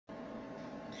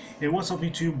Hey, what's up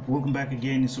YouTube? Welcome back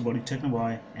again. It's your buddy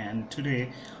Technoboy, and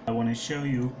today I want to show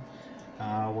you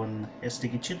one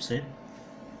STK chipset.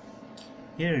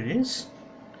 Here it is.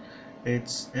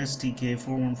 It's STK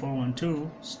 41412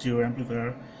 stereo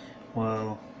amplifier.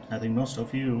 Well, I think most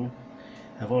of you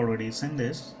have already seen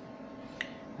this,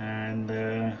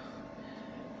 and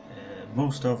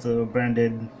most of the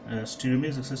branded stereo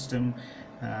music system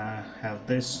have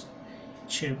this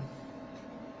chip.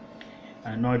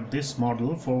 Not this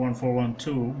model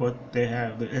 41412, but they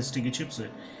have the STK chipset.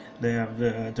 They have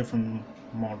different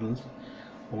models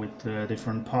with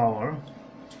different power.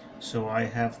 So I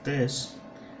have this.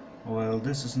 Well,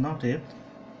 this is not it.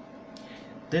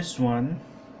 This one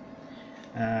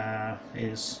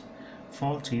is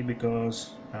faulty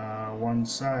because one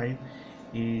side,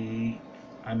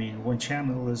 one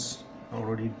channel is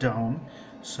already down.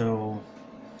 So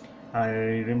I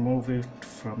remove it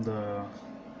from the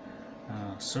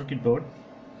circuit board,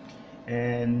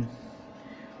 and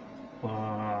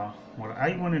what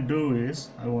I want to do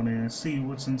is I want to see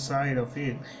what's inside of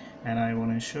it, and I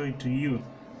want to show it to you.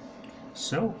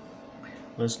 So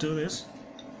let's do this.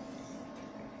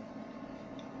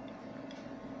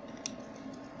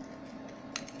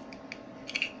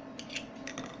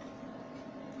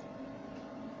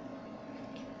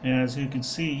 As you can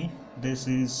see, this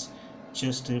is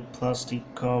just a plastic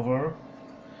cover.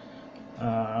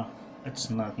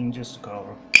 It's nothing, just a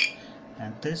cover,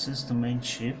 and this is the main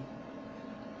chip.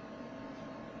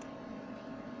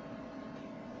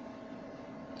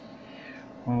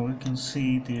 Well, we can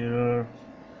see there are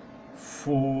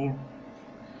four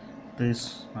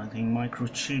this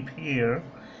microchip here,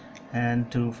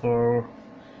 and two for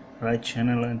right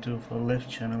channel and two for left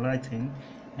channel, I think.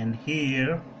 And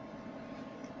here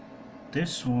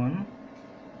this one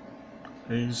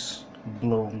is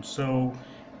blown, so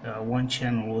one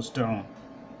channel was down.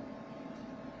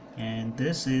 And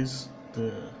this is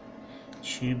the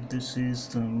chip, this is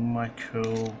the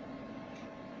micro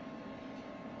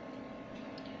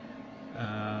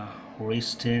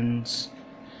resistance,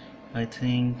 I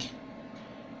think,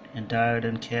 and diode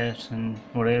and caps and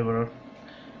whatever,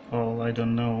 all I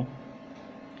don't know.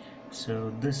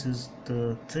 So this is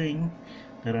the thing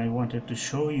that I wanted to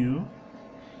show you,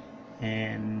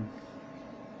 and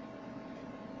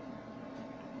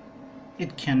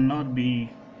it cannot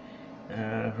be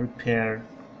repaired.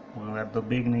 Well, at the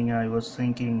beginning I was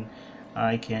thinking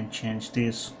I can change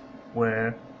this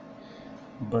wire,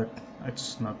 but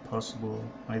it's not possible,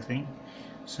 I think.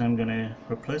 So I'm gonna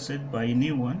replace it by a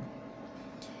new one.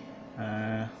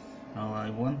 All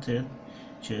I wanted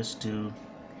just to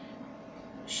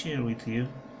share with you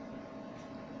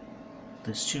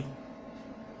this chip,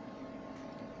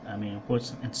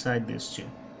 what's inside this chip.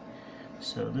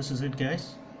 So this is it,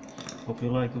 guys. Hope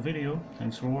you like the video.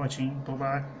 Thanks for watching. Bye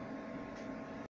bye.